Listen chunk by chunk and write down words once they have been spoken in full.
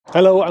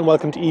Hello and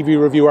welcome to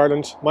EV Review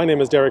Ireland. My name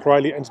is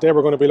Reilly and today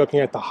we're going to be looking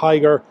at the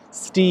Higer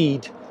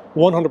STEED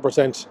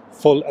 100%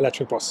 full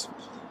electric bus.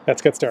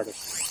 Let's get started.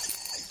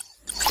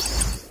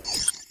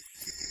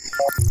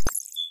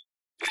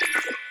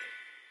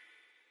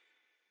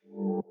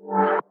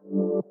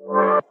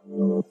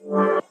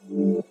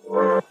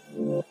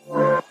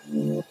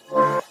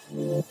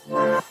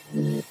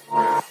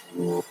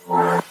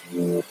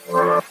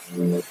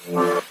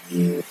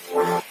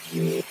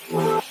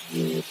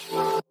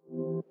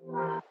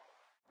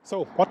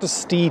 So, what does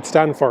STEED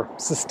stand for?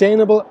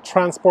 Sustainable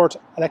Transport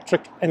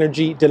Electric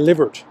Energy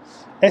Delivered.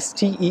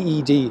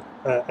 STEED.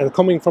 And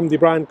coming from the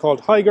brand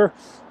called Higer,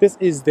 this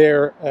is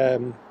their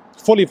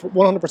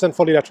 100%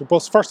 fully electric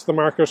bus, first to the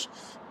market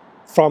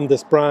from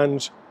this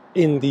brand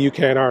in the UK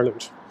and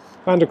Ireland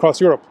and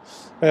across Europe.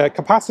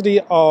 Capacity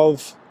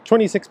of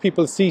 26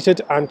 people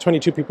seated and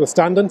 22 people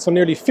standing, so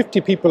nearly 50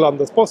 people on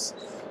this bus.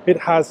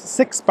 It has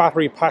 6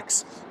 battery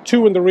packs,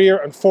 2 in the rear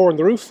and 4 in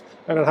the roof,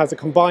 and it has a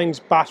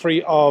combined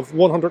battery of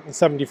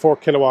 174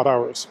 kilowatt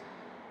hours.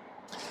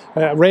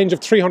 A range of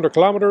 300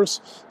 kilometers.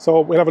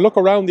 So we'll have a look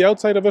around the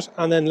outside of it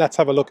and then let's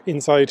have a look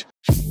inside.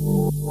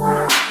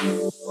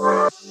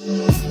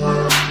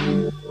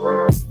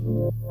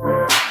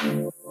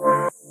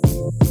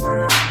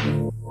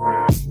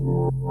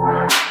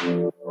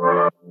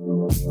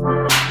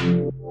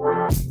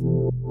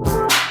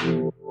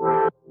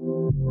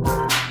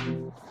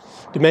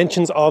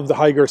 Dimensions of the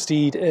Higer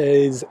STEED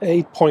is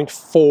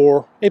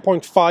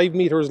 8.5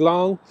 meters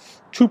long,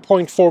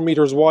 2.4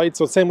 meters wide,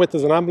 so same width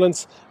as an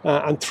ambulance,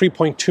 and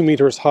 3.2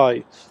 meters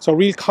high. So a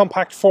real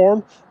compact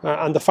form,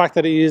 and the fact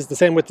that it is the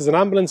same width as an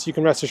ambulance, you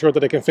can rest assured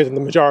that it can fit in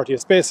the majority of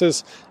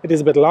spaces. It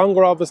is a bit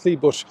longer obviously,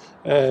 but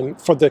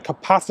for the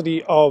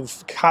capacity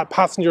of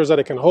passengers that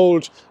it can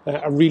hold,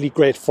 a really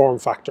great form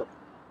factor.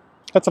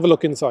 Let's have a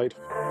look inside.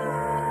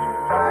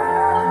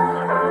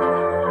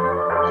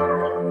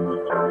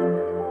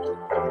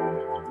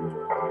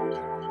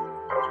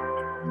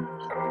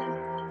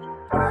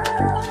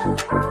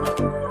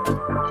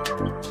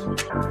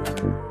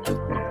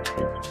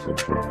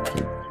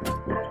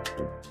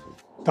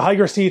 The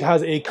Higer STEED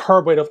has a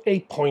curb weight of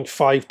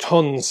 8.5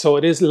 tons, so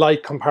it is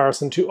light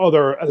comparison to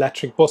other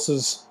electric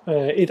buses.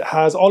 It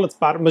has all its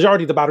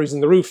majority of the batteries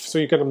in the roof, so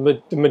you get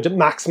the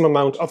maximum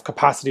amount of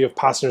capacity of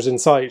passengers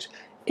inside.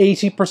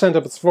 80%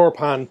 of its floor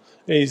pan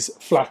is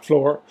flat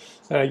floor.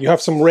 You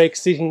have some rake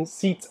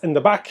seats in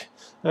the back,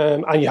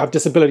 and you have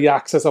disability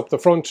access up the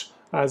front,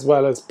 as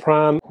well as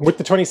pram. With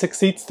the 26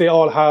 seats, they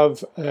all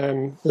have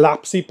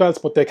lap seat belts,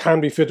 but they can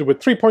be fitted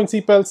with 3-point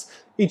seat belts.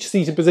 Each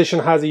seated position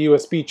has a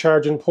USB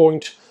charging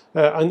point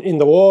in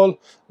the wall.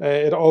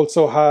 It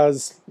also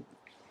has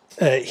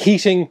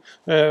heating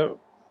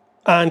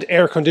and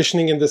air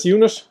conditioning in this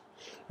unit.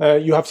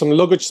 You have some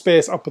luggage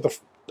space up at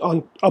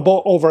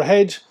above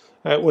overhead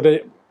with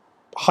a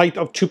height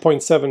of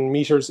 2.7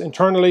 meters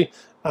internally,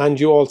 and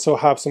you also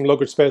have some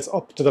luggage space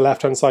up to the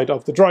left-hand side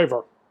of the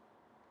driver.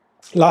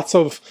 Lots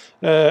of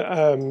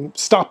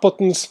stop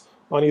buttons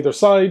on either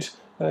side,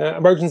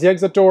 emergency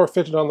exit door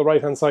fitted on the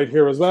right hand side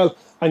here as well,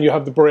 and you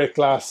have the brake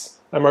glass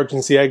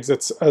emergency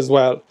exits as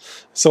well.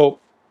 So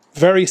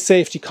very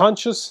safety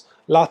conscious,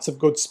 lots of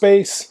good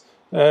space,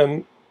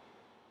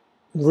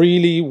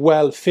 really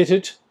well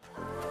fitted.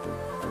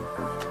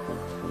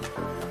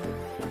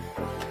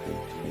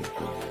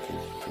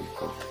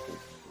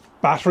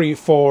 Battery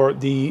for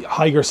the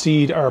Higer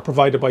STEED are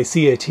provided by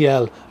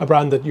CATL, a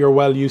brand that you're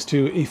well used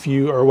to if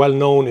you are well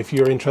known, if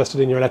you're interested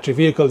in your electric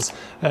vehicles.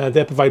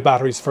 They provide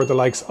batteries for the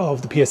likes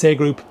of the PSA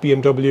Group,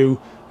 BMW,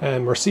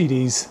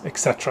 Mercedes,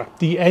 etc.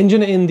 The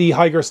engine in the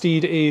Higer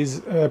STEED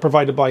is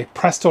provided by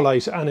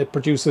Prestolite, and it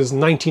produces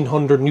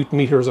 1900 newton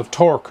meters of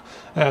torque,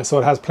 so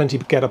it has plenty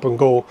to get up and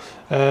go.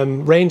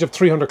 Range of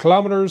 300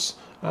 kilometers.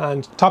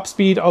 And top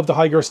speed of the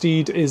Higer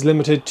STEED is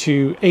limited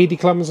to 80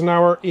 kilometers an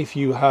hour if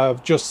you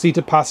have just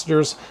seated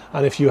passengers,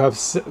 and if you have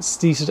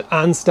seated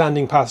and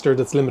standing passenger,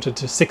 that's limited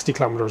to 60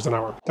 kilometers an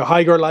hour. The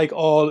Higer, like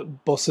all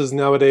buses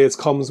nowadays,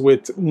 comes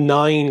with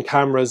 9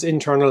 cameras,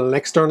 internal and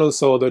external,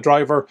 so the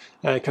driver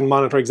can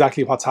monitor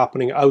exactly what's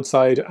happening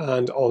outside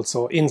and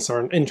also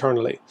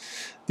internally.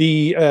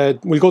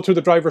 We'll go through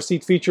the driver's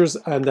seat features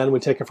and then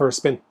we'll take a first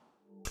spin.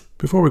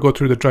 Before we go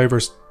through the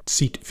driver's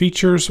seat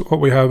features, what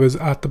we have is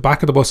at the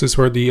back of the bus is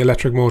where the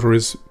electric motor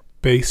is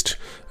based,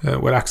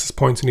 with access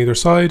points on either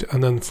side,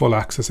 and then full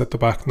access at the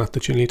back, not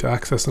that you need to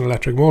access an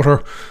electric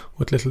motor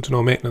with little to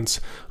no maintenance.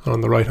 And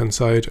on the right hand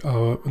side,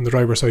 on the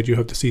driver's side, you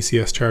have the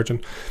CCS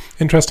charging.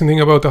 Interesting thing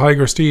about the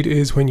Higer STEED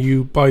is when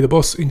you buy the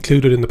bus,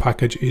 included in the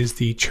package is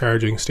the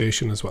charging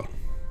station as well.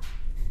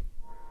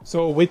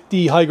 So with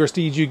the Higer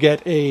STEED you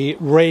get a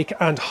rake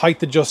and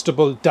height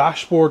adjustable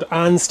dashboard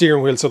and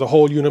steering wheel, so the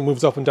whole unit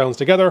moves up and down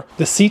together.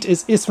 The seat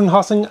is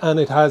Isfenhassing and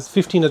it has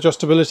 15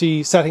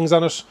 adjustability settings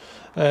on it.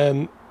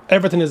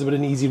 Everything is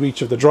within easy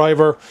reach of the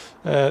driver.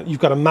 You've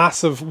got a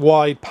massive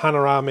wide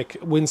panoramic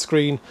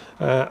windscreen,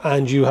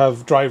 and you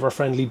have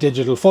driver-friendly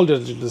full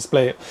digital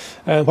display.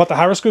 What the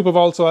Harris Group have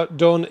also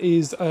done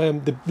is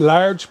the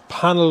large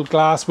panel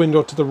glass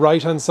window to the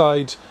right-hand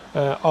side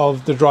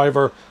of the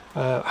driver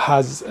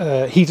has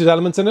heated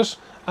elements in it,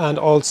 and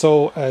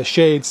also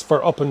shades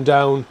for up and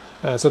down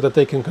so that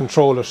they can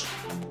control it.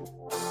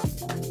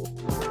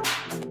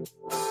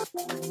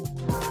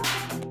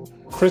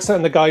 Chris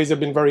and the guys have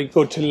been very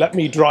good to let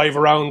me drive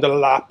around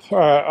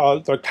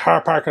the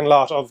car parking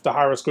lot of the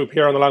Harris Group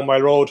here on the Long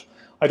Mile Road.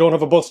 I don't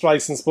have a bus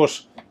license,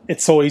 but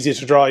it's so easy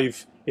to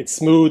drive. It's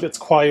smooth, it's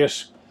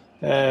quiet,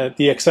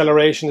 the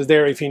acceleration is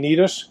there if you need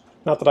it.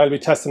 Not that I'll be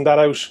testing that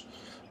out,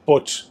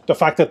 but the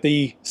fact that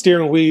the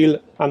steering wheel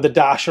and the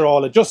dash are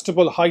all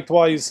adjustable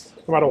height-wise,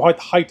 no matter what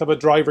height of a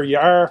driver you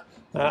are,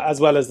 as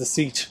well as the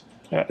seat.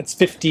 It's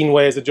 15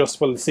 ways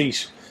adjustable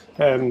seat.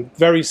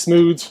 Very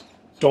smooth.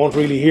 Don't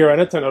really hear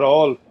anything at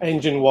all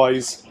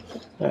engine-wise.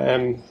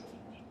 A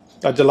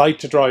delight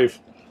to drive.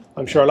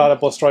 I'm sure a lot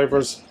of bus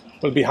drivers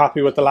will be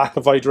happy with the lack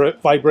of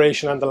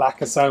vibration and the lack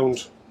of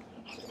sound.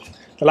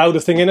 The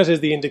loudest thing in it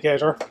is the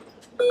indicator.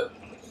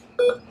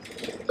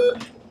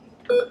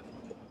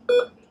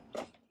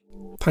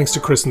 Thanks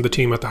to Chris and the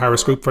team at the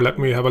Harris Group for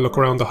letting me have a look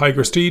around the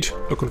Higer STEED.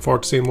 Looking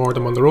forward to seeing more of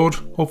them on the road.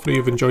 Hopefully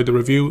you've enjoyed the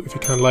review. If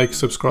you can, like,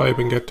 subscribe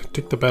and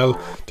tick the bell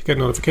to get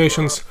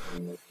notifications.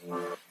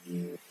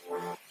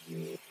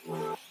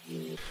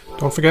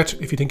 Don't forget,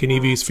 if you think an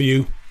EV is for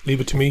you,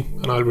 leave it to me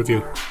and I'll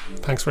review.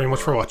 Thanks very much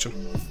for watching.